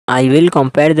I will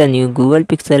compare the new Google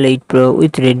Pixel 8 Pro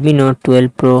with Redmi Note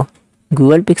 12 Pro.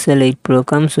 Google Pixel 8 Pro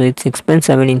comes with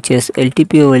 6.7 inches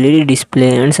LTPO OLED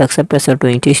display and success ratio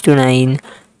 20:9.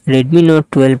 Redmi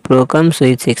Note 12 Pro comes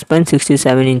with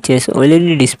 6.67 inches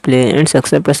OLED display and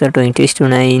success ratio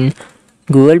 20:9.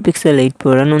 Google Pixel 8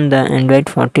 Pro run on the Android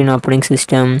 14 operating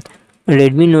system.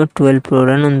 Redmi Note 12 Pro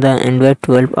run on the Android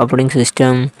 12 operating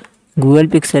system. Google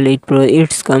Pixel 8 Pro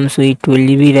comes with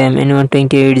 12GB RAM and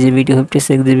 128GB,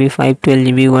 256GB,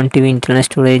 512GB, 1TB internal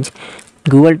storage.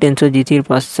 Google Tensor G3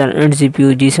 processor and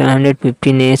GPU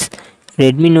G715S.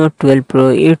 Redmi Note 12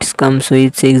 Pro comes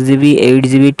with 6GB,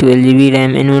 8GB, 12GB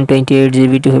RAM and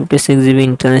 128GB, 256GB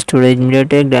internal storage.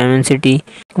 MediaTek Dimensity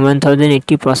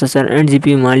 1080 processor and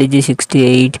GPU Mali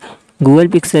G68. Google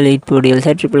Pixel 8 Pro real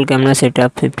side triple camera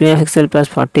setup, 50MP plus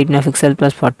 48MP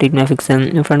plus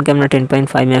 48MP, front camera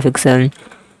 10.5MP.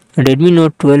 Redmi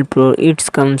Note 12 Pro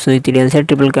comes with real side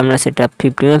triple camera setup,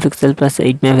 50MP plus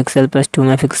 8MP plus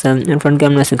 2MP, and front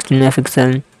camera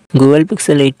 16MP. Google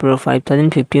Pixel 8 Pro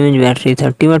 5050mAh battery,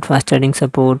 30W fast charging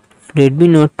support. Redmi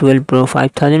Note 12 Pro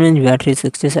 5000mAh battery,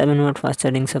 67W fast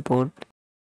charging support.